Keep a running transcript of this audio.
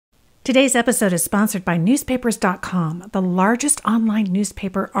Today's episode is sponsored by Newspapers.com, the largest online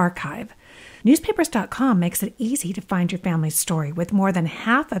newspaper archive. Newspapers.com makes it easy to find your family's story with more than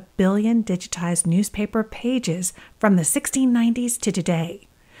 500 million digitized newspaper pages from the 1690s to today.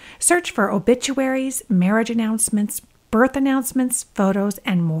 Search for obituaries, marriage announcements, birth announcements, photos,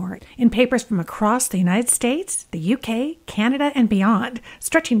 and more in papers from across the United States, the UK, Canada, and beyond,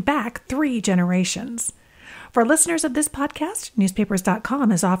 stretching back 3 generations. For listeners of this podcast,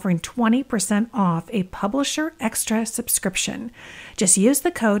 Newspapers.com is offering 20% off a Publisher Extra subscription. Just use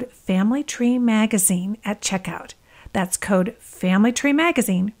the code FamilyTreeMagazine at checkout. That's code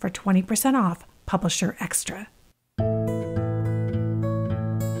FamilyTreeMagazine for 20% off Publisher Extra.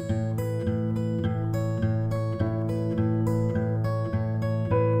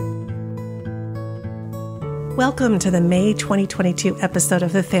 Welcome to the May 2022 episode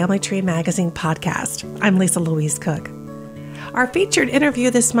of the Family Tree Magazine podcast. I'm Lisa Louise Cook. Our featured interview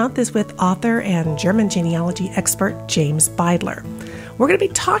this month is with author and German genealogy expert James Beidler. We're going to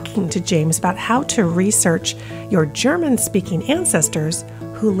be talking to James about how to research your German-speaking ancestors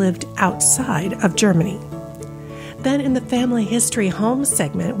who lived outside of Germany. Then in the Family History Home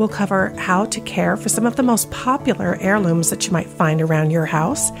segment, we'll cover how to care for some of the most popular heirlooms that you might find around your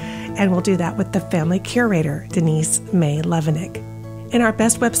house, and we'll do that with the family curator, Denise May Levenick. In our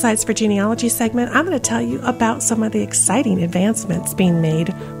Best Websites for Genealogy segment, I'm going to tell you about some of the exciting advancements being made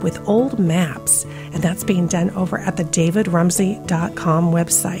with old maps, and that's being done over at the davidrumsey.com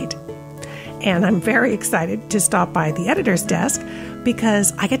website. And I'm very excited to stop by the editor's desk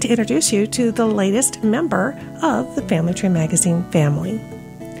because I get to introduce you to the latest member of the Family Tree Magazine family.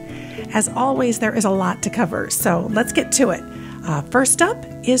 As always, there is a lot to cover, so let's get to it. First up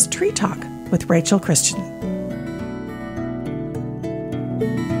is Tree Talk with Rachel Christian.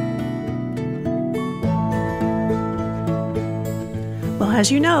 Well,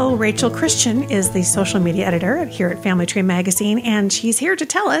 as you know, Rachel Christian is the social media editor here at Family Tree Magazine, and she's here to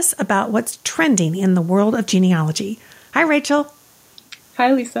tell us about what's trending in the world of genealogy. Hi, Rachel.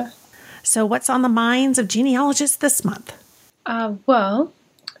 Hi, Lisa. So what's on the minds of genealogists this month? Well,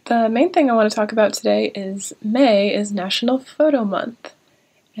 the main thing I want to talk about today is May is National Photo Month.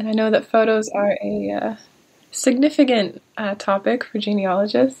 And I know that photos are a significant topic for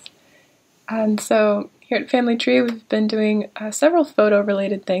genealogists. And so here at Family Tree, we've been doing several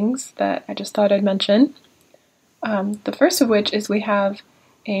photo-related things that I just thought I'd mention. The first of which is we have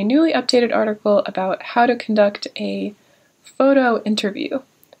a newly updated article about how to conduct a photo interview.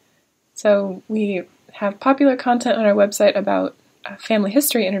 So we have popular content on our website about family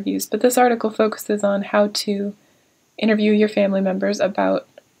history interviews, but this article focuses on how to interview your family members about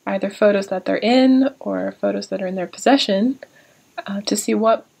either photos that they're in or photos that are in their possession to see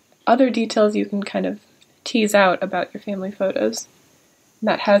what other details you can kind of tease out about your family photos. And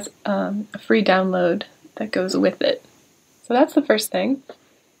that has a free download that goes with it. So that's the first thing.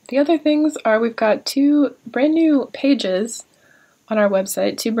 The other things are we've got 2 brand new pages on our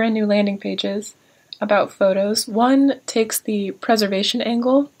website, 2 brand new landing pages about photos. One takes the preservation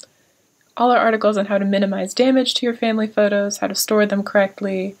angle, all our articles on how to minimize damage to your family photos, how to store them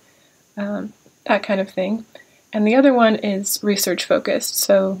correctly, that kind of thing. And the other one is research focused,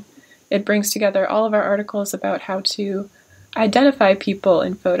 so it brings together all of our articles about how to identify people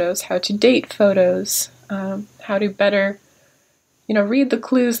in photos, how to date photos, how to better read the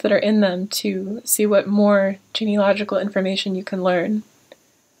clues that are in them to see what more genealogical information you can learn.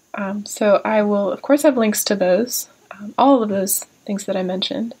 So I will, of course, have links to those, all of those things that I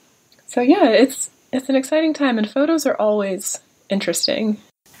mentioned. So yeah, it's an exciting time, and photos are always interesting.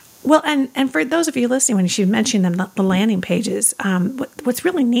 Well, and for those of you listening, when you mentioned them, the landing pages, what's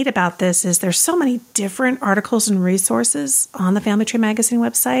really neat about this is there's so many different articles and resources on the Family Tree Magazine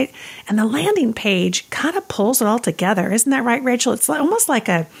website, and the landing page kind of pulls it all together. Isn't that right, Rachel? It's almost like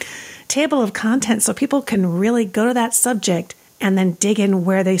a table of contents, so people can really go to that subject and then dig in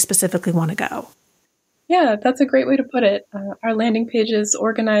where they specifically want to go. Yeah, that's a great way to put it. Our landing pages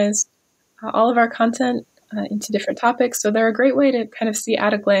organize all of our content into different topics. So they're a great way to kind of see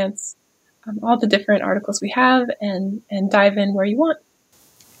at a glance all the different articles we have and dive in where you want.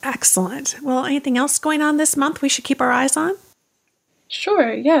 Excellent. Well, anything else going on this month we should keep our eyes on?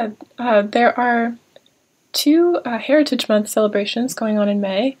 Sure, yeah. There are 2 Heritage Month celebrations going on in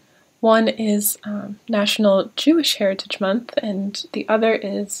May. One is National Jewish Heritage Month, and the other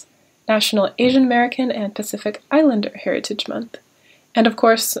is National Asian American and Pacific Islander Heritage Month. And of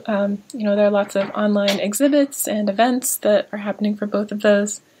course, there are lots of online exhibits and events that are happening for both of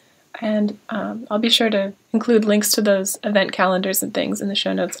those. And I'll be sure to include links to those event calendars and things in the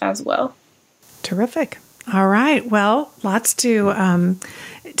show notes as well. Terrific. All right. Well, lots to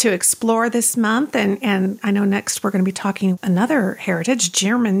explore this month, and I know next we're going to be talking another heritage,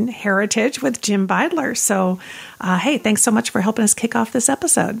 German heritage, with Jim Beidler. So, hey, thanks so much for helping us kick off this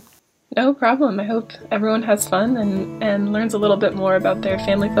episode. No problem. I hope everyone has fun and learns a little bit more about their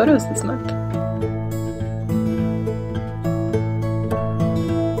family photos this month.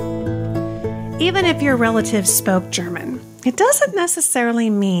 Even if your relatives spoke German, it doesn't necessarily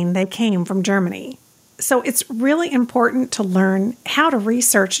mean they came from Germany. So it's really important to learn how to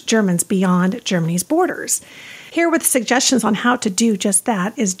research Germans beyond Germany's borders. Here with suggestions on how to do just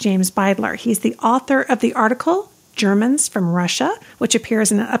that is James Beidler. He's the author of the article, Germans from Russia, which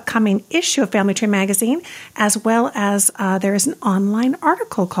appears in an upcoming issue of Family Tree magazine, as well as there is an online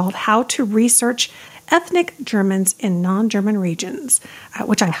article called How to Research Ethnic Germans in Non-German Regions,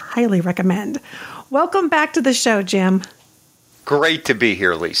 which I highly recommend. Welcome back to the show, Jim. Great to be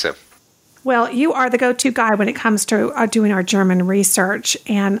here, Lisa. Well, you are the go-to guy when it comes to doing our German research.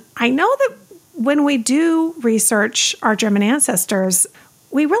 And I know that when we do research our German ancestors,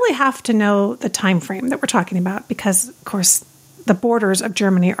 we really have to know the time frame that we're talking about because, of course, the borders of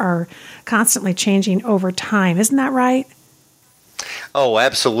Germany are constantly changing over time. Isn't that right? Oh,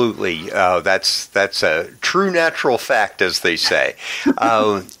 absolutely. That's a true natural fact, as they say.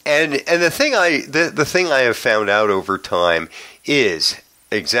 And the thing I have found out over time is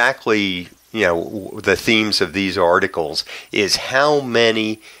exactly, the themes of these articles is how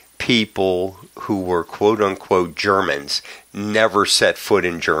many people who were quote-unquote Germans never set foot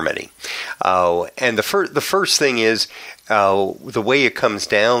in Germany. And the first thing is the way it comes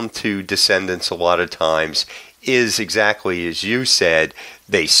down to descendants a lot of times is exactly as you said.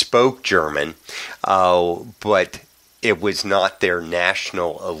 They spoke German, but it was not their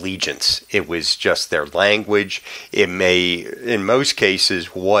national allegiance. It was just their language. It may, in most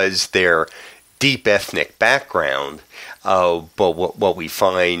cases, was their deep ethnic background. But what we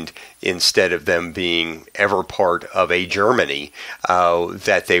find, instead of them being ever part of a Germany,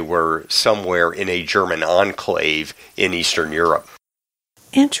 that they were somewhere in a German enclave in Eastern Europe.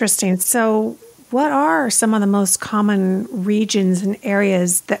 Interesting. So what are some of the most common regions and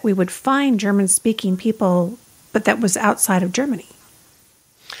areas that we would find German-speaking people, but that was outside of Germany?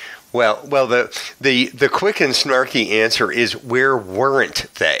 Well, the quick and snarky answer is where weren't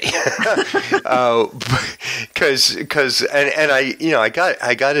they? Because I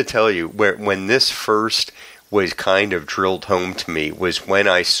got to tell you, when this first was kind of drilled home to me was when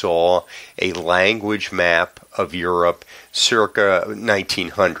I saw a language map of Europe circa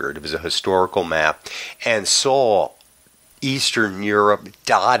 1900. It was a historical map, and saw Eastern Europe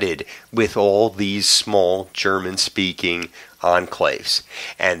dotted with all these small German-speaking enclaves.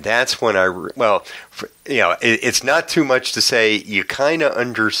 And that's when it's not too much to say you kind of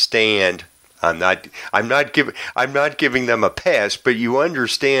understand. I'm not giving them a pass, but you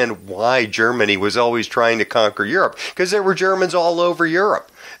understand why Germany was always trying to conquer Europe, because there were Germans all over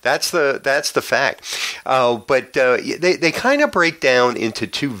Europe. That's the fact. But they kind of break down into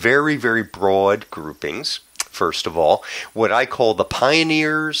two very, very broad groupings. First of all, what I call the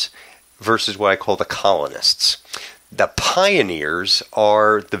pioneers versus what I call the colonists. The pioneers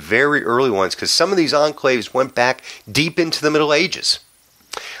are the very early ones, because some of these enclaves went back deep into the Middle Ages.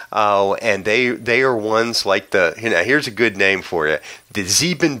 And they are ones like here's a good name for you, the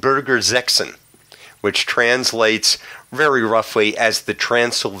Siebenbürger Sachsen, which translates very roughly as the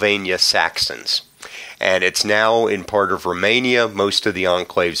Transylvania Saxons. And it's now in part of Romania. Most of the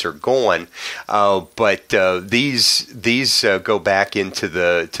enclaves are gone, but these go back into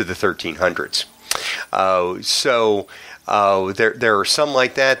the 1300s. There are some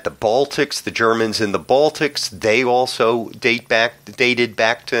like that. The Baltics, the Germans in the Baltics, they also dated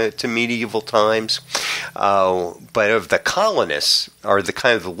back to medieval times. But of the colonists, are the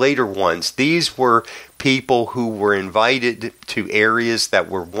kind of the later ones, these were people who were invited to areas that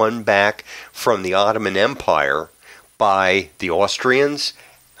were won back from the Ottoman Empire by the Austrians,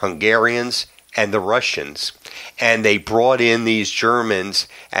 Hungarians, and the Russians. And they brought in these Germans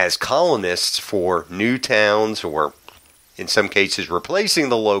as colonists for new towns, or in some cases replacing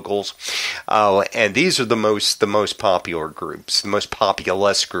the locals. And these are the most popular groups, the most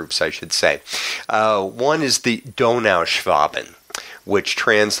populous groups, I should say. One is the Donauschwaben, which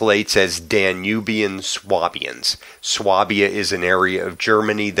translates as Danubian Swabians. Swabia is an area of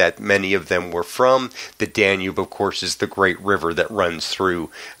Germany that many of them were from. The Danube, of course, is the great river that runs through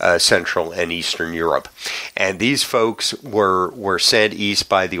Central and Eastern Europe. And these folks were sent east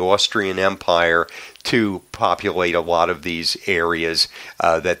by the Austrian Empire to populate a lot of these areas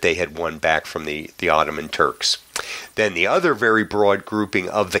that they had won back from the Ottoman Turks. Then the other very broad grouping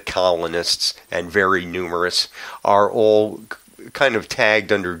of the colonists, and very numerous, are all kind of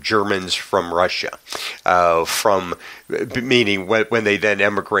tagged under Germans from Russia, meaning when they then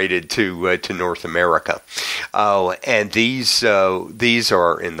emigrated to North America. And these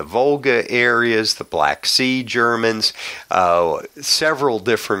are in the Volga areas, the Black Sea Germans, several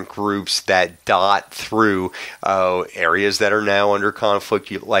different groups that dot through areas that are now under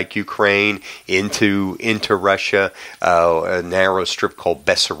conflict, like Ukraine, into Russia, a narrow strip called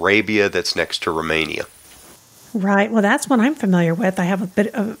Bessarabia that's next to Romania. Right. Well, that's one I'm familiar with. I have a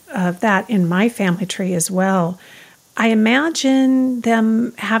bit of that in my family tree as well. I imagine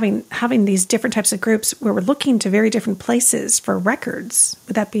them having these different types of groups where we're looking to very different places for records.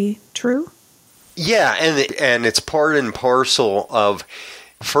 Would that be true? Yeah, and it's part and parcel of,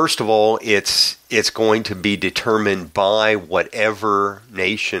 first of all, it's going to be determined by whatever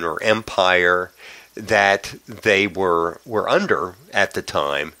nation or empire that they were under at the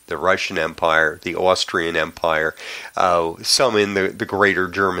time, the Russian Empire, the Austrian Empire, some in the Greater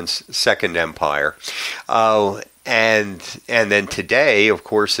German Second Empire. And then today, of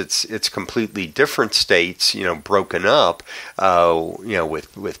course, it's completely different states, broken up,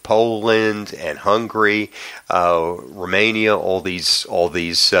 with Poland and Hungary, Romania, all these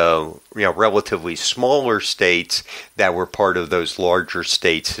relatively smaller states that were part of those larger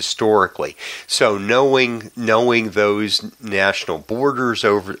states historically. So knowing those national borders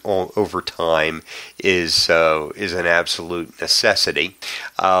over time is an absolute necessity,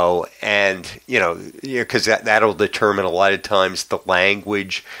 and because that'll determine a lot of times the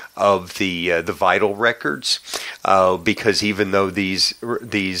language of the vital records, because even though these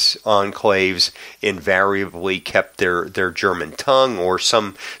enclaves invariably kept their German tongue or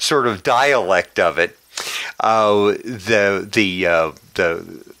some sort of dialect of it, the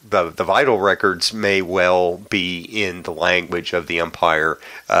vital records may well be in the language of the empire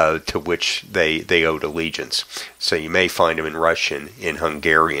to which they owed allegiance. So you may find them in Russian, in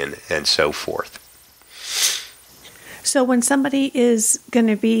Hungarian, and so forth. So when somebody is going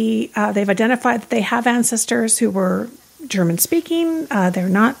to be, they've identified that they have ancestors who were German-speaking, they're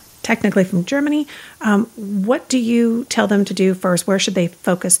not technically from Germany, what do you tell them to do first? Where should they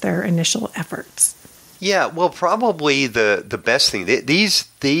focus their initial efforts? Yeah, well, probably the best thing,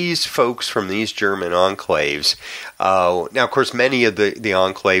 these folks from these German enclaves, now, of course, many of the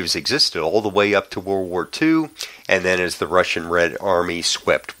enclaves existed all the way up to World War II, and then as the Russian Red Army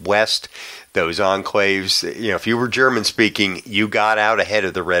swept west, those enclaves, if you were German-speaking, you got out ahead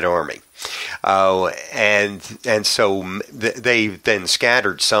of the Red Army. And so they then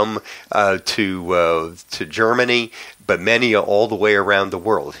scattered some to Germany, but many all the way around the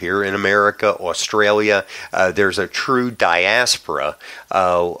world. Here in America, Australia, there's a true diaspora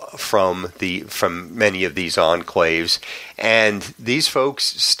from many of these enclaves, and these folks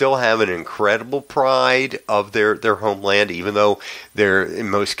still have an incredible pride of their homeland, even though they're in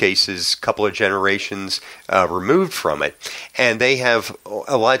most cases a couple of generations removed from it. And they have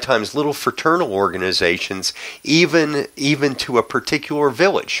a lot of times little fraternal organizations, even to a particular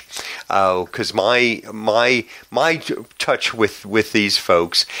village. Because my touch with these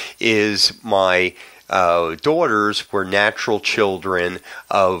folks is my daughters were natural children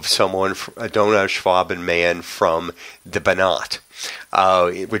of a Donauschwaben man from the Banat,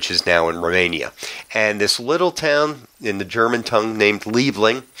 which is now in Romania. And this little town in the German tongue named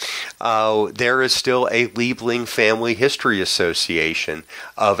Liebling, there is still a Liebling Family History Association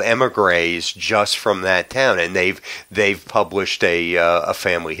of emigres just from that town, and they've published a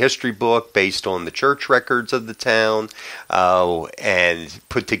family history book based on the church records of the town, and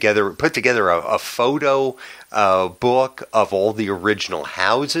put together a photo book of all the original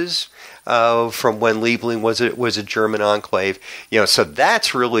houses from when Liebling was a German enclave. So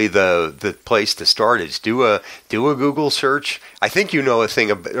that's really the place to start. Is do a Google search. I think you know a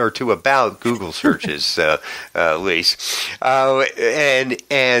thing or two about Google searches, Lise, and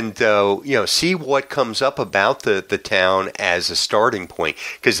see what comes up about the town as a starting point,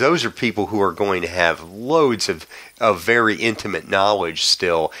 because those are people who are going to have loads of very intimate knowledge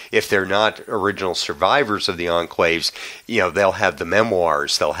still. If they're not original survivors of the enclaves, they'll have the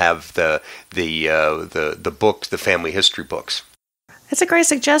memoirs, they'll have the books, the family history books. It's a great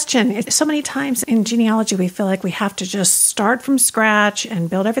suggestion. So many times in genealogy, we feel like we have to just start from scratch and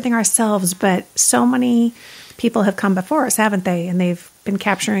build everything ourselves. But so many people have come before us, haven't they? And they've been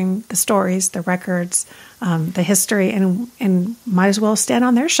capturing the stories, the records, the history, and might as well stand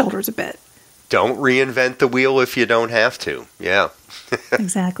on their shoulders a bit. Don't reinvent the wheel if you don't have to. Yeah.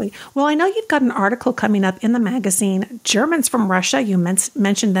 Exactly. Well, I know you've got an article coming up in the magazine, Germans from Russia. You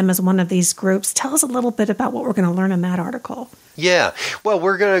mentioned them as one of these groups. Tell us a little bit about what we're going to learn in that article. Yeah. Well,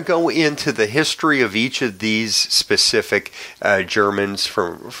 we're going to go into the history of each of these specific Germans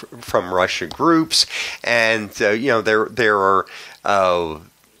from Russia groups. And, there are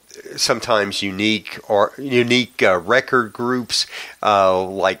sometimes unique record groups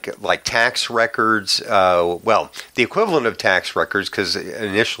like tax records. The equivalent of tax records, because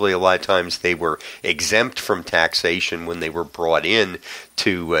initially a lot of times they were exempt from taxation when they were brought in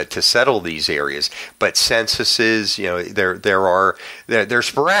to settle these areas. But censuses, they're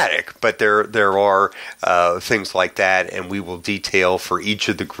sporadic, but there are things like that, and we will detail for each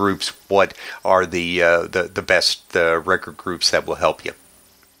of the groups what are the best record groups that will help you.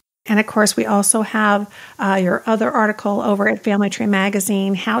 And of course, we also have your other article over at Family Tree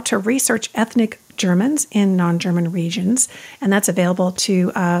Magazine, How to Research Ethnic Germans in Non-German Regions. And that's available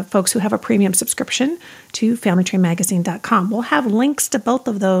to folks who have a premium subscription to FamilyTreeMagazine.com. We'll have links to both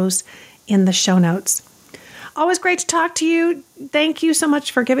of those in the show notes. Always great to talk to you. Thank you so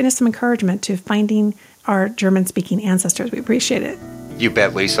much for giving us some encouragement to finding our German-speaking ancestors. We appreciate it. You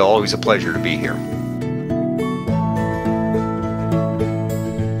bet, Lisa. Always a pleasure to be here.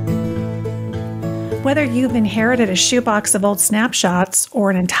 Whether you've inherited a shoebox of old snapshots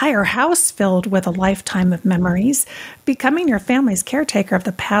or an entire house filled with a lifetime of memories, becoming your family's caretaker of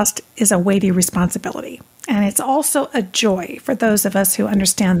the past is a weighty responsibility. And it's also a joy for those of us who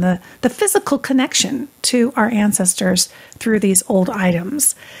understand the physical connection to our ancestors through these old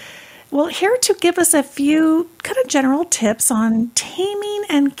items. Well, here to give us a few kind of general tips on taming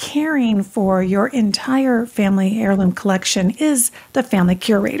and caring for your entire family heirloom collection is the family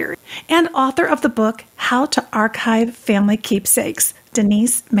curator and author of the book, How to Archive Family Keepsakes,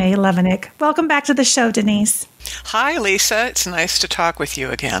 Denise May Levenick. Welcome back to the show, Denise. Hi, Lisa. It's nice to talk with you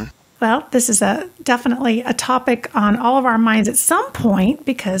again. Well, this is definitely a topic on all of our minds at some point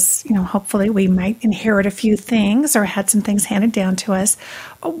because, hopefully we might inherit a few things or had some things handed down to us.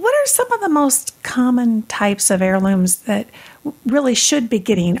 What are some of the most common types of heirlooms that really should be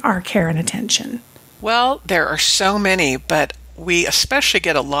getting our care and attention? Well, there are so many, but we especially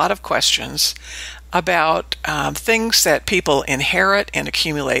get a lot of questions about things that people inherit and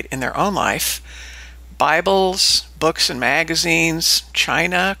accumulate in their own life. Bibles, books and magazines,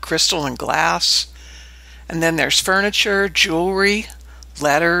 china, crystal and glass. And then there's furniture, jewelry,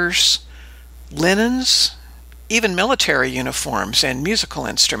 letters, linens, even military uniforms and musical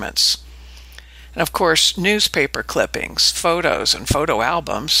instruments. And of course, newspaper clippings, photos and photo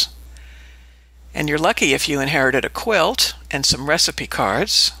albums. And you're lucky if you inherited a quilt and some recipe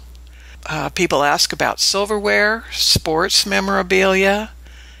cards. People ask about silverware, sports memorabilia,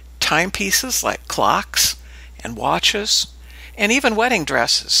 timepieces like clocks and watches, and even wedding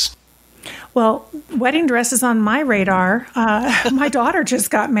dresses. Well, wedding dresses on my radar. My daughter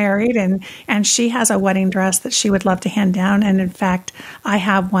just got married, and she has a wedding dress that she would love to hand down. And in fact, I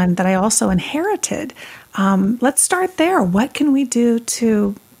have one that I also inherited. Let's start there. What can we do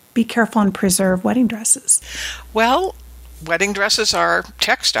to be careful and preserve wedding dresses? Well, wedding dresses are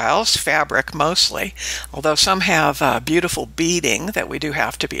textiles, fabric mostly, although some have beautiful beading that we do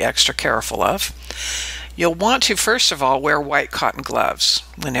have to be extra careful of. You'll want to, first of all, wear white cotton gloves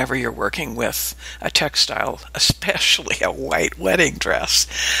whenever you're working with a textile, especially a white wedding dress.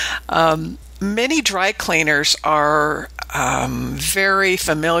 Many dry cleaners are very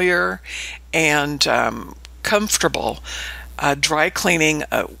familiar and comfortable dry cleaning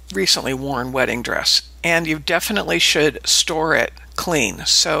a recently worn wedding dress. And you definitely should store it clean.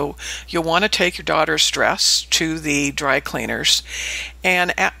 So you'll want to take your daughter's dress to the dry cleaners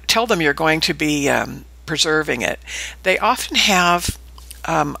and tell them you're going to be preserving it. They often have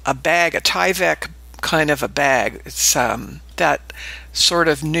a bag, a Tyvek kind of a bag. It's that sort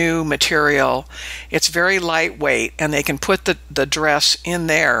of new material. It's very lightweight, and they can put the dress in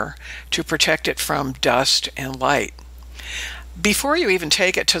there to protect it from dust and light. Before you even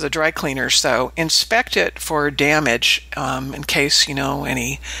take it to the dry cleaners, though, inspect it for damage in case,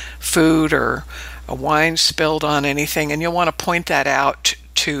 any food or a wine spilled on anything, and you'll want to point that out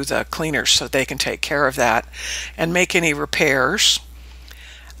to the cleaners so they can take care of that and make any repairs.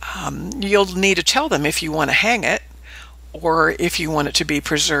 You'll need to tell them if you want to hang it or if you want it to be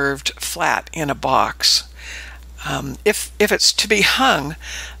preserved flat in a box. If it's to be hung,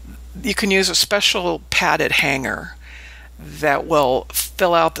 you can use a special padded hanger that will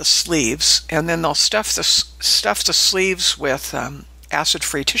fill out the sleeves, and then they'll stuff the sleeves with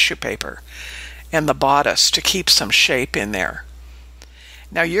acid-free tissue paper and the bodice to keep some shape in there.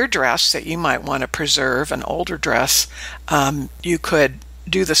 Now, your dress that you might want to preserve, an older dress, you could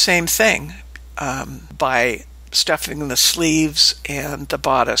do the same thing by stuffing the sleeves and the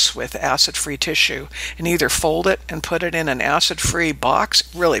bodice with acid-free tissue, and either fold it and put it in an acid-free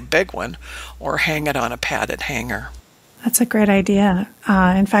box, really big one, or hang it on a padded hanger. That's a great idea.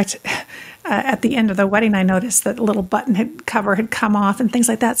 In fact, at the end of the wedding, I noticed that a little cover had come off and things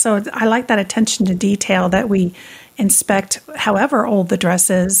like that. So I like that attention to detail, that we inspect however old the dress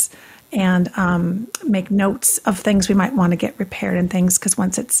is and make notes of things we might want to get repaired and things, because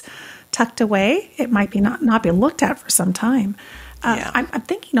once it's tucked away, it might be not be looked at for some time. I'm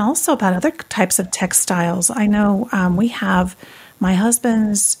thinking also about other types of textiles. I know we have my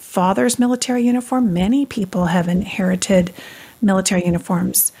husband's father's military uniform. Many people have inherited military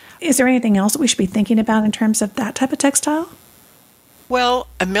uniforms. Is there anything else that we should be thinking about in terms of that type of textile? Well,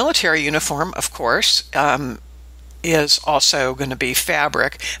 a military uniform, of course, is also going to be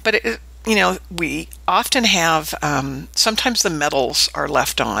fabric, but we often have, sometimes the medals are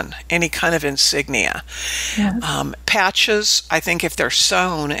left on, any kind of insignia. Yes. Patches, I think if they're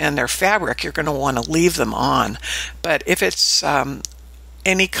sewn and they're fabric, you're going to want to leave them on. But if it's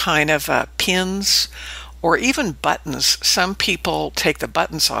any kind of pins or even buttons, some people take the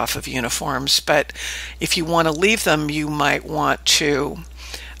buttons off of uniforms, but if you want to leave them, you might want to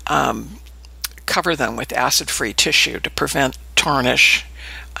cover them with acid-free tissue to prevent tarnish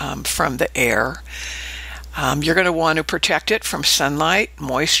from the air. You're going to want to protect it from sunlight,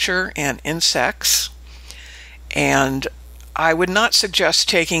 moisture, and insects. And I would not suggest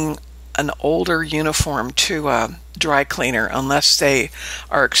taking an older uniform to a dry cleaner unless they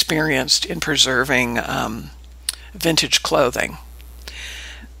are experienced in preserving vintage clothing.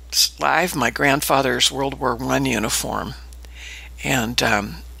 I have my grandfather's World War I uniform, and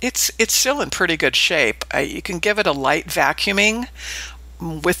it's still in pretty good shape. You can give it a light vacuuming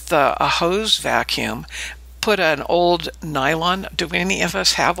with a hose vacuum. Put an old nylon. Do any of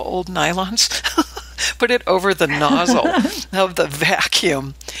us have old nylons? Put it over the nozzle of the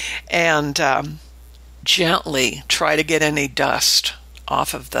vacuum and gently try to get any dust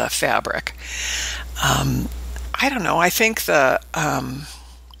off of the fabric. I don't know. I think the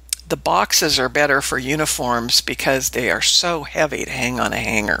boxes are better for uniforms because they are so heavy to hang on a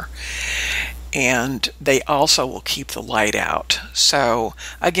hanger. And they also will keep the light out. So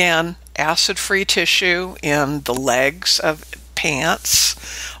again, acid-free tissue in the legs of pants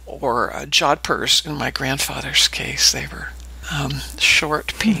or jodhpurs. In my grandfather's case, they were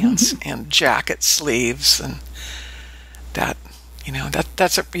short pants and jacket sleeves, and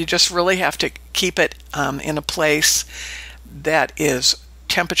you just really have to keep it in a place that is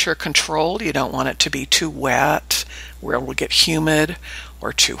temperature controlled. You don't want it to be too wet where it will get humid,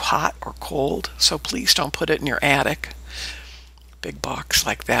 or too hot or cold. So please don't put it in your attic. Big box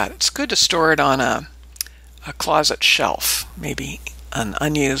like that. It's good to store it on a closet shelf, maybe an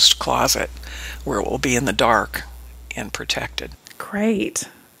unused closet where it will be in the dark and protected. Great.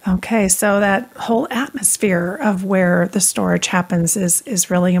 Okay, so that whole atmosphere of where the storage happens is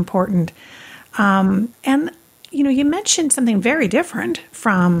really important. And you mentioned something very different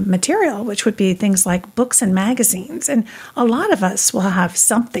from material, which would be things like books and magazines. And a lot of us will have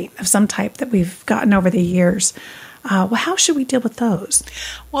something of some type that we've gotten over the years. How should we deal with those?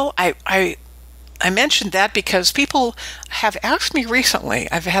 Well, I mentioned that because people have asked me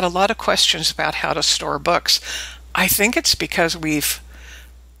recently. I've had a lot of questions about how to store books. I think it's because we've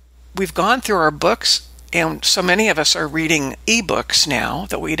gone through our books, and so many of us are reading ebooks now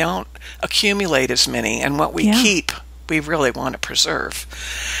that we don't accumulate as many, and what we keep, we really want to preserve.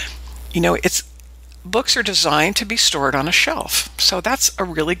 Books are designed to be stored on a shelf, so that's a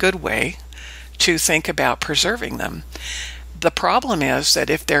really good way to think about preserving them. The problem is that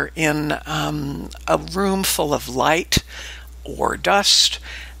if they're in a room full of light or dust,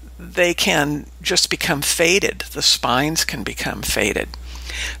 they can just become faded. The spines can become faded.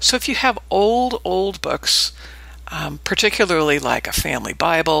 So if you have old books, particularly like a family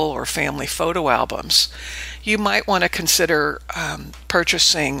Bible or family photo albums, you might want to consider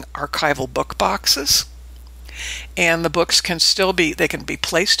purchasing archival book boxes. And the books can be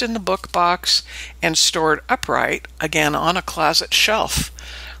placed in the book box and stored upright, again, on a closet shelf,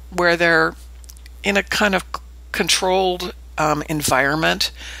 where they're in a kind of controlled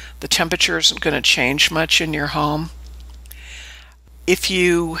environment. The temperature isn't going to change much in your home. If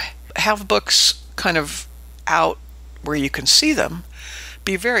you have books kind of out where you can see them,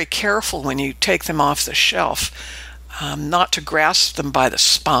 be very careful when you take them off the shelf, not to grasp them by the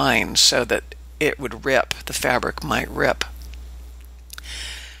spine so that it would rip, the fabric might rip.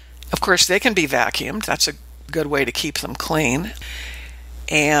 Of course, they can be vacuumed. That's a good way to keep them clean.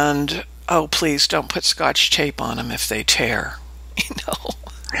 And, oh, please don't put Scotch tape on them if they tear,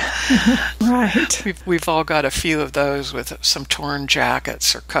 Right. We've all got a few of those with some torn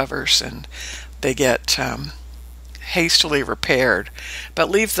jackets or covers, and they get hastily repaired. But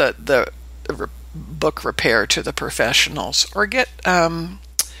leave the book repair to the professionals, or get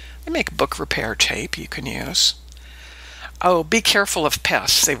they make book repair tape you can use. Oh, be careful of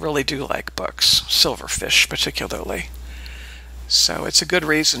pests. They really do like books, silverfish particularly. So it's a good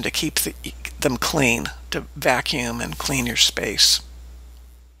reason to keep them clean, to vacuum and clean your space.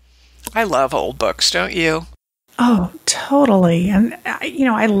 I love old books, don't you? Oh, totally. And,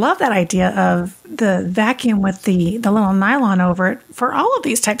 I love that idea of the vacuum with the little nylon over it for all of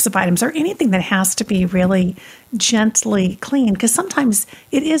these types of items, or anything that has to be really gently cleaned, because sometimes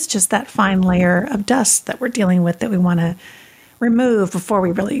it is just that fine layer of dust that we're dealing with that we want to remove before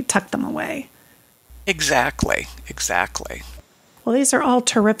we really tuck them away. Exactly. Well, these are all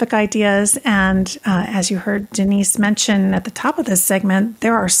terrific ideas. And as you heard Denise mention at the top of this segment,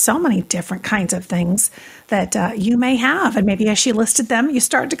 there are so many different kinds of things that you may have. And maybe as she listed them, you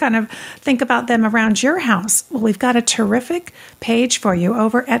start to kind of think about them around your house. Well, we've got a terrific page for you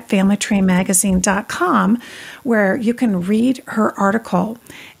over at FamilyTreeMagazine.com where you can read her article.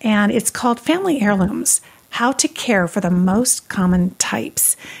 And it's called Family Heirlooms: How to Care for the Most Common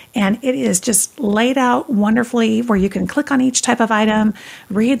Types. And it is just laid out wonderfully where you can click on each type of item,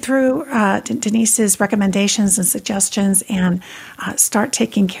 read through Denise's recommendations and suggestions, and start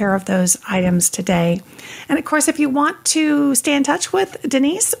taking care of those items today. And of course, if you want to stay in touch with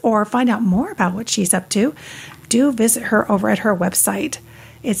Denise or find out more about what she's up to, do visit her over at her website.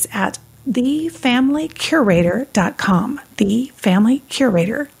 It's at thefamilycurator.com,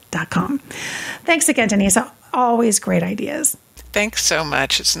 thefamilycurator.com. Thanks again, Denise. Always great ideas. Thanks so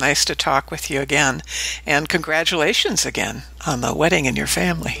much. It's nice to talk with you again. And congratulations again on the wedding in your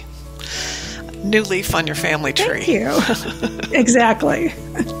family. New leaf on your family tree. Thank you. Exactly.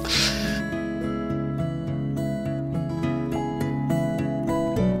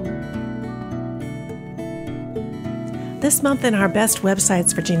 This month in our Best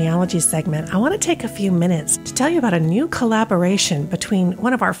Websites for Genealogy segment, I want to take a few minutes to tell you about a new collaboration between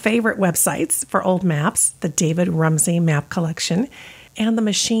one of our favorite websites for old maps, the David Rumsey Map Collection, and the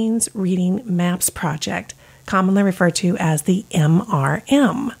Machines Reading Maps Project, commonly referred to as the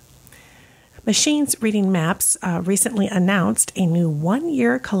MRM. Machines Reading Maps recently announced a new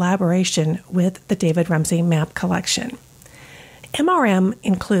one-year collaboration with the David Rumsey Map Collection. MRM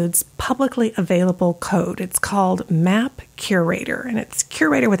includes publicly available code. It's called Map Curator, and it's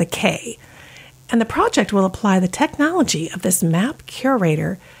Curator with a K. And the project will apply the technology of this Map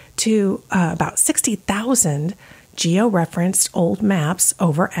Curator to about 60,000 geo-referenced old maps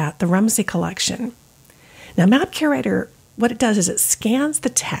over at the Rumsey Collection. Now, Map Curator, what it does is it scans the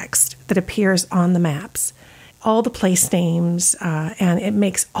text that appears on the maps, all the place names, and it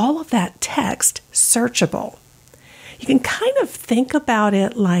makes all of that text searchable. You can kind of think about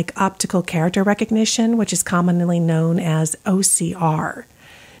it like optical character recognition, which is commonly known as OCR.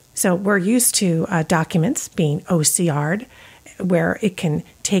 So we're used to documents being OCR'd, where it can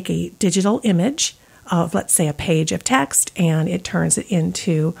take a digital image of, let's say, a page of text, and it turns it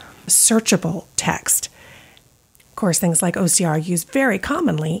into searchable text. Of course, things like OCR are used very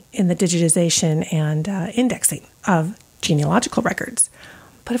commonly in the digitization and indexing of genealogical records.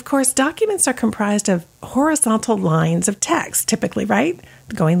 But of course, documents are comprised of horizontal lines of text, typically, right?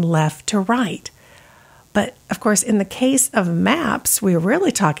 Going left to right. But of course, in the case of maps, we're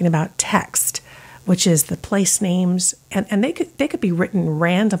really talking about text, which is the place names, and they could be written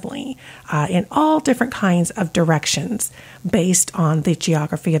randomly in all different kinds of directions based on the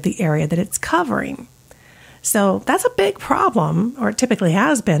geography of the area that it's covering. So that's a big problem, or it typically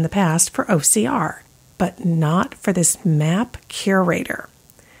has been in the past, for OCR, but not for this Map Curator.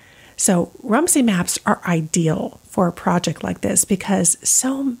 So Rumsey Maps are ideal for a project like this because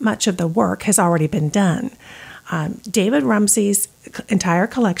so much of the work has already been done. David Rumsey's entire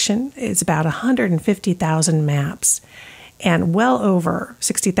collection is about 150,000 maps, and well over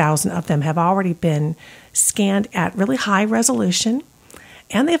 60,000 of them have already been scanned at really high resolution,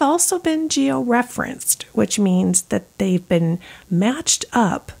 and they've also been geo-referenced, which means that they've been matched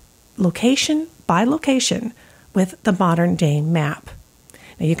up location by location with the modern-day map.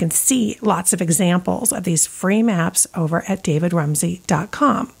 Now, you can see lots of examples of these free maps over at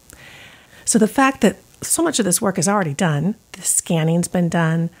davidrumsey.com. So the fact that so much of this work is already done. The scanning's been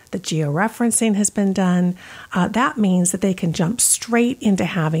done. The georeferencing has been done. That means that they can jump straight into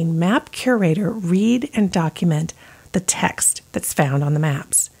having Map Curator read and document the text that's found on the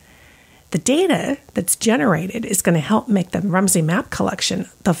maps. The data that's generated is going to help make the Rumsey Map Collection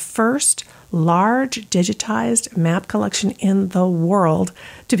the first large digitized map collection in the world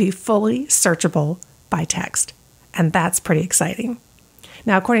to be fully searchable by text. And that's pretty exciting.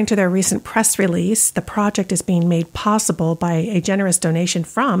 Now, according to their recent press release, the project is being made possible by a generous donation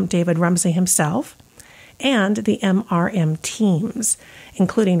from David Rumsey himself and the MRM teams,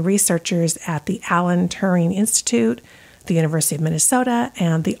 including researchers at the Alan Turing Institute, the University of Minnesota,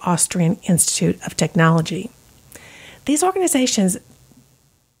 and the Austrian Institute of Technology. These organizations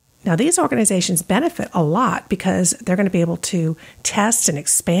benefit a lot because they're going to be able to test and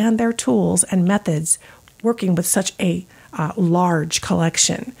expand their tools and methods working with such a large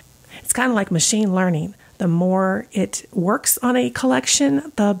collection. It's kind of like machine learning. The more it works on a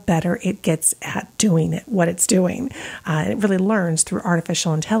collection, the better it gets at doing it, what it's doing. It really learns through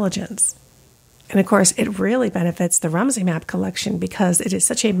artificial intelligence. And of course, it really benefits the Rumsey Map Collection because it is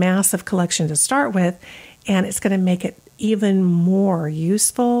such a massive collection to start with, and it's going to make it even more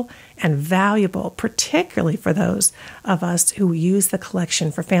useful and valuable, particularly for those of us who use the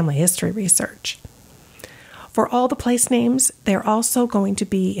collection for family history research. For all the place names, they're also going to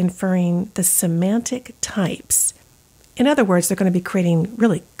be inferring the semantic types. In other words, they're going to be creating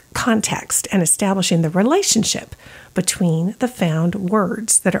really context and establishing the relationship between the found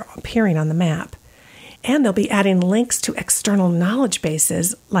words that are appearing on the map. And they'll be adding links to external knowledge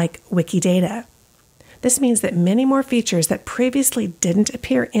bases like Wikidata. This means that many more features that previously didn't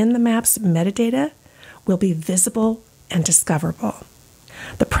appear in the map's metadata will be visible and discoverable.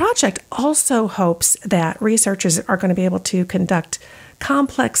 The project also hopes that researchers are going to be able to conduct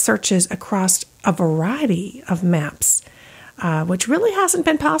complex searches across a variety of maps, which really hasn't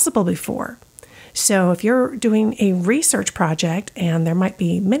been possible before. So if you're doing a research project and there might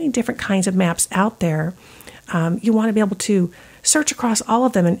be many different kinds of maps out there, you want to be able to search across all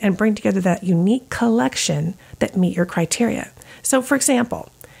of them and bring together that unique collection that meet your criteria. So for example,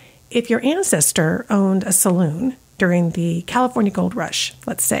 if your ancestor owned a saloon during the California Gold Rush,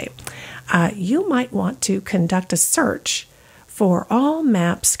 let's say, you might want to conduct a search for all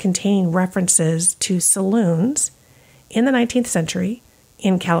maps containing references to saloons in the 19th century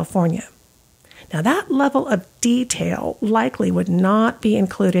in California. Now, that level of detail likely would not be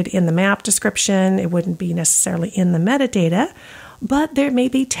included in the map description. It wouldn't be necessarily in the metadata, but there may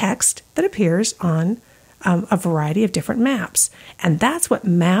be text that appears on a variety of different maps. And that's what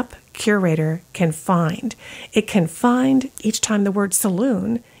Map Curator can find. It can find each time the word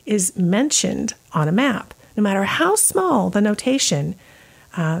saloon is mentioned on a map. No matter how small the notation,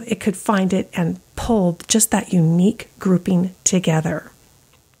 it could find it and pull just that unique grouping together.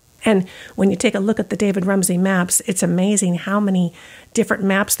 And when you take a look at the David Rumsey maps, it's amazing how many different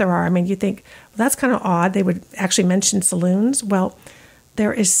maps there are. I mean, you think, well, that's kind of odd. They would actually mention saloons. Well,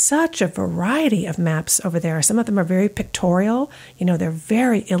 there is such a variety of maps over there. Some of them are very pictorial. They're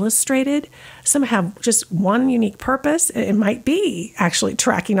very illustrated. Some have just one unique purpose. It might be actually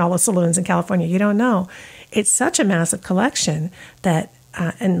tracking all the saloons in California. You don't know. It's such a massive collection that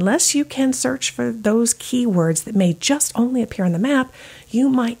unless you can search for those keywords that may just only appear on the map, you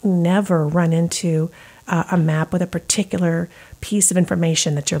might never run into a map with a particular piece of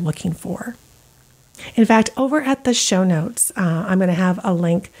information that you're looking for. In fact, over at the show notes, I'm going to have a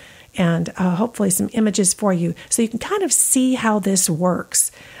link and hopefully some images for you so you can kind of see how this works.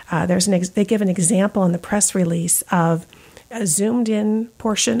 They give an example in the press release of a zoomed-in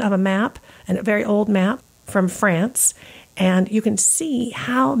portion of a map, and a very old map from France, and you can see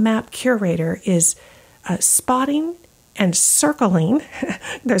how Map Curator is spotting and circling.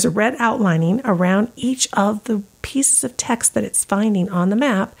 There's a red outlining around each of the pieces of text that it's finding on the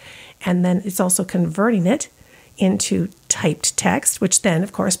map, and then it's also converting it into typed text, which then,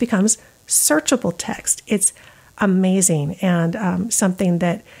 of course, becomes searchable text. It's amazing, and something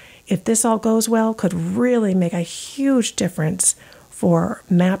that, if this all goes well, could really make a huge difference for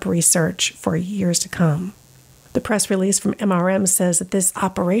map research for years to come. The press release from MRM says that this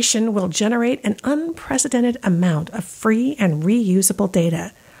operation will generate an unprecedented amount of free and reusable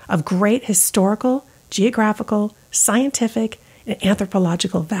data of great historical, geographical, scientific, and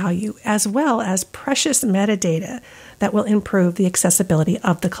anthropological value, as well as precious metadata that will improve the accessibility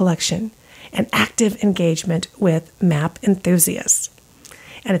of the collection and active engagement with map enthusiasts.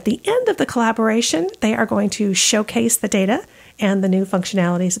 And at the end of the collaboration, they are going to showcase the data and the new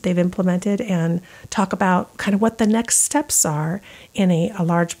functionalities that they've implemented and talk about kind of what the next steps are in a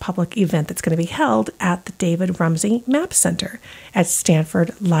large public event that's going to be held at the David Rumsey Map Center at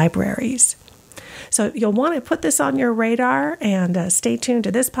Stanford Libraries. So you'll want to put this on your radar and stay tuned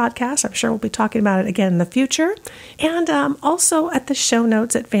to this podcast. I'm sure we'll be talking about it again in the future. And also at the show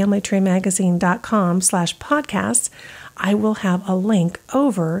notes at familytreemagazine.com/podcast, I will have a link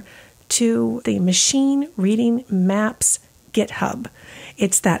over to the Machine Reading Maps GitHub.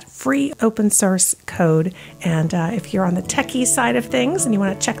 It's that free open source code. And if you're on the techie side of things and you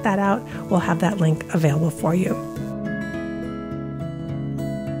want to check that out, we'll have that link available for you.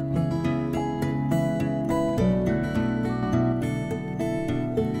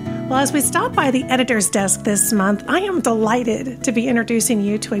 Well, as we stop by the editor's desk this month, I am delighted to be introducing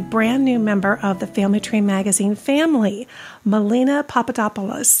you to a brand new member of the Family Tree Magazine family, Melina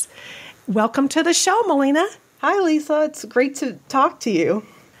Papadopoulos. Welcome to the show, Melina. Hi, Lisa. It's great to talk to you.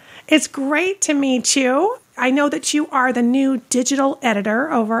 It's great to meet you. I know that you are the new digital editor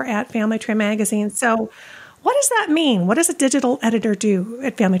over at Family Tree Magazine. So what does that mean? What does a digital editor do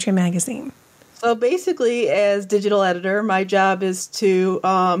at Family Tree Magazine? So basically, as digital editor, my job is to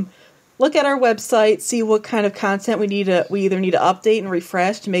look at our website, see what kind of content we either need to update and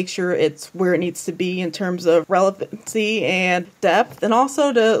refresh to make sure it's where it needs to be in terms of relevancy and depth, and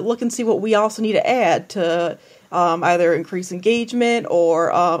also to look and see what we also need to add to either increase engagement or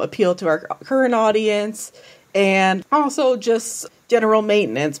appeal to our current audience, and also just general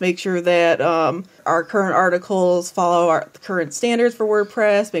maintenance, make sure that our current articles follow our current standards for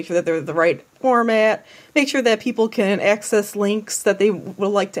WordPress, make sure that they're the right format, make sure that people can access links that they would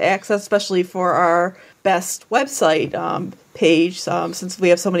like to access, especially for our best website page, since we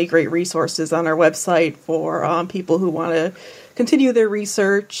have so many great resources on our website for people who want to continue their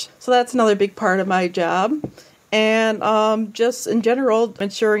research. So that's another big part of my job. And just in general,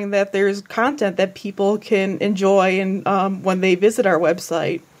 ensuring that there's content that people can enjoy and when they visit our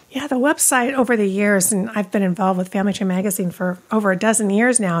website. Yeah, the website over the years, and I've been involved with Family Tree Magazine for over a dozen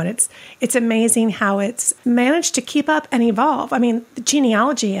years now, and it's amazing how it's managed to keep up and evolve. I mean, the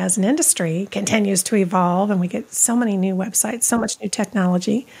genealogy as an industry continues to evolve, and we get so many new websites, so much new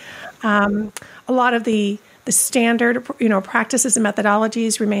technology. A lot of the standard, practices and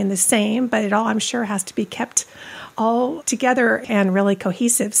methodologies remain the same, but it all, I'm sure, has to be kept all together and really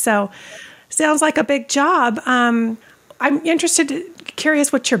cohesive. So, sounds like a big job. I'm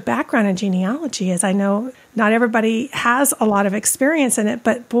curious what your background in genealogy is. I know not everybody has a lot of experience in it,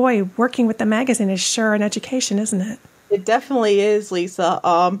 but boy, working with the magazine is sure an education, isn't it? It definitely is, Lisa.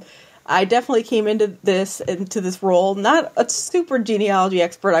 I definitely came into this role, not a super genealogy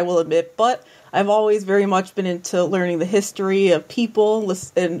expert, I will admit, but I've always very much been into learning the history of people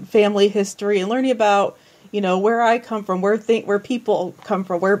and family history and learning about, where I come from, where people come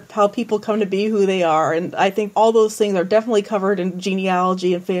from, how people come to be who they are. And I think all those things are definitely covered in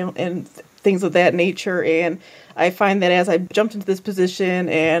genealogy and things of that nature. And I find that as I jumped into this position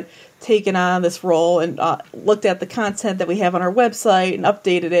and taken on this role and looked at the content that we have on our website and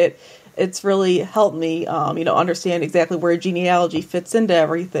updated it, it's really helped me, understand exactly where genealogy fits into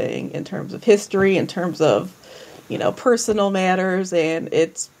everything in terms of history, in terms of, personal matters. And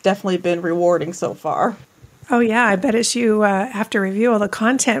it's definitely been rewarding so far. Oh, yeah. I bet as you have to review all the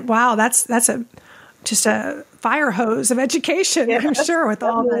content, wow, that's just a fire hose of education, yes, I'm sure, with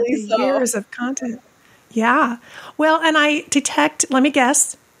all the years of content. Yeah. Well, and I detect, let me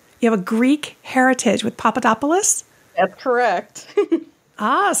guess, you have a Greek heritage with Papadopoulos? That's correct.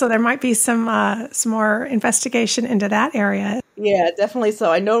 So there might be some more investigation into that area. Yeah, definitely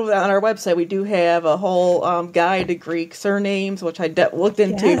so. I know that on our website we do have a whole guide to Greek surnames, which I looked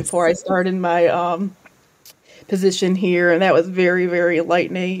into before I started my position here, and that was very, very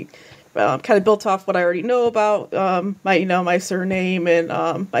enlightening. Kind of built off what I already know about my surname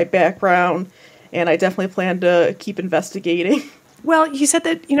and my background, and I definitely plan to keep investigating. Well, you said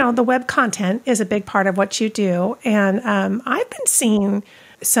that, the web content is a big part of what you do, and I've been seeing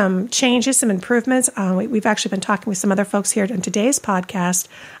some changes, some improvements. We've actually been talking with some other folks here on today's podcast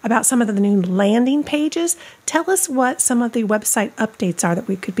about some of the new landing pages. Tell us what some of the website updates are that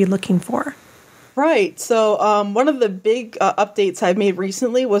we could be looking for. Right. So one of the big updates I made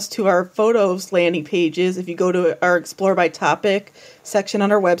recently was to our photos landing pages. If you go to our Explore by Topic section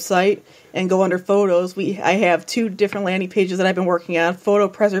on our website and go under photos, I have two different landing pages that I've been working on, photo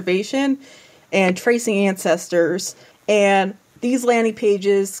preservation and tracing ancestors. And these landing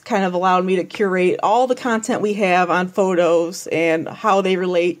pages kind of allowed me to curate all the content we have on photos and how they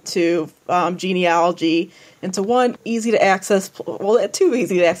relate to genealogy into one easy to access, well, two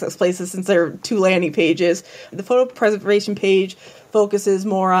easy to access places since there are two landing pages. The photo preservation page focuses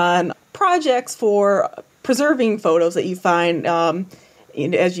more on projects for preserving photos that you find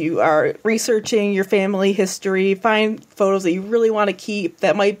as you are researching your family history. Find photos that you really want to keep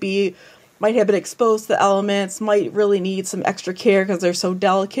that might have been exposed to the elements, might really need some extra care because they're so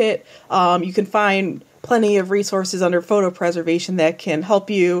delicate. You can find plenty of resources under photo preservation that can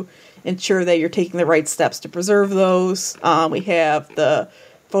help you ensure that you're taking the right steps to preserve those. We have the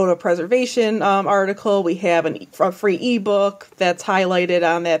photo preservation article. We have a free ebook that's highlighted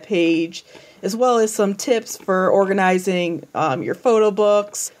on that page, as well as some tips for organizing your photo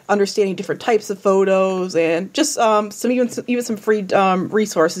books, understanding different types of photos, and just some free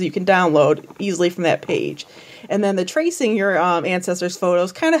resources you can download easily from that page. And then the tracing your ancestors'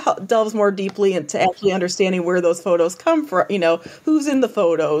 photos kind of delves more deeply into actually understanding where those photos come from. Who's in the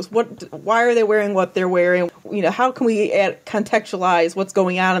photos, why are they wearing what they're wearing? How can we contextualize what's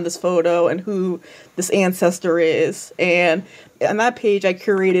going on in this photo and who this ancestor is? And on that page, I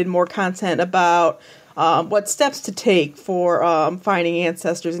curated more content about what steps to take for finding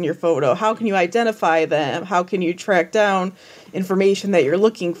ancestors in your photo. How can you identify them? How can you track down information that you're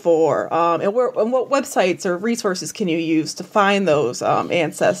looking for? And what websites or resources can you use to find those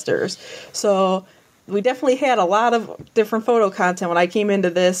ancestors? So we definitely had a lot of different photo content when I came into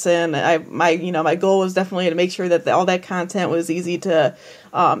this, and my goal was definitely to make sure that all that content was easy to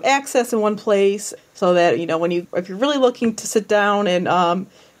access in one place, so that if you're really looking to sit down and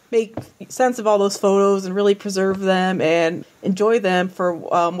make sense of all those photos and really preserve them and enjoy them for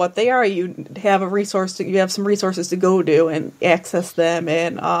what they are, you have some resources to go to and access them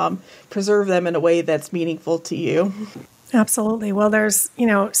and preserve them in a way that's meaningful to you. Absolutely. Well, there's,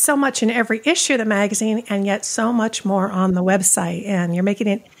 so much in every issue of the magazine, and yet so much more on the website, and you're making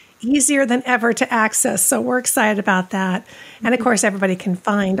it easier than ever to access. So we're excited about that. And of course, everybody can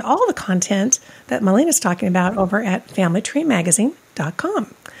find all the content that Melina's talking about over at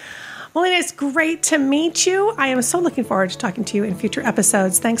familytreemagazine.com. Melina, it's great to meet you. I am so looking forward to talking to you in future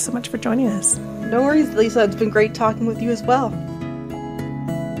episodes. Thanks so much for joining us. No worries, Lisa. It's been great talking with you as well.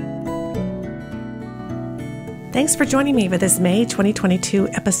 Thanks for joining me for this May 2022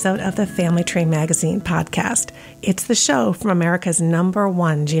 episode of the Family Tree Magazine podcast. It's the show from America's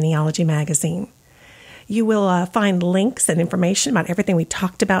 #1 genealogy magazine. You will find links and information about everything we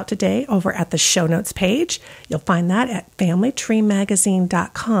talked about today over at the show notes page. You'll find that at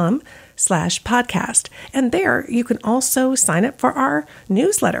familytreemagazine.com/podcast. And there you can also sign up for our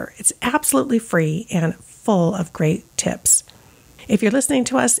newsletter. It's absolutely free and full of great tips. If you're listening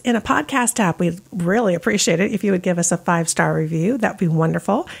to us in a podcast app, we'd really appreciate it if you would give us a 5-star review. That would be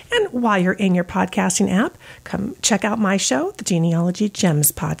wonderful. And while you're in your podcasting app, come check out my show, the Genealogy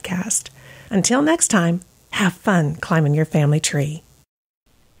Gems podcast. Until next time, have fun climbing your family tree.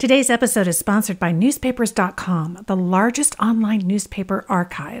 Today's episode is sponsored by Newspapers.com, the largest online newspaper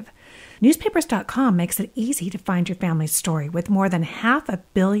archive. Newspapers.com makes it easy to find your family's story with more than 500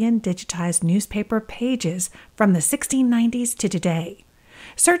 million digitized newspaper pages from the 1690s to today.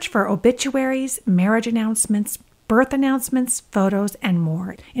 Search for obituaries, marriage announcements, birth announcements, photos, and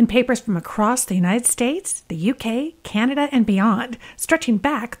more in papers from across the United States, the UK, Canada, and beyond, stretching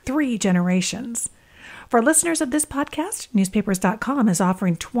back 3 generations. For listeners of this podcast, Newspapers.com is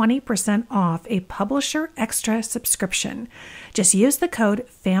offering 20% off a Publisher Extra subscription. Just use the code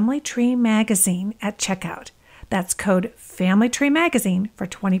FamilyTreeMagazine at checkout. That's code FamilyTreeMagazine for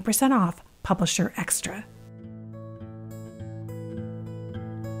 20% off Publisher Extra.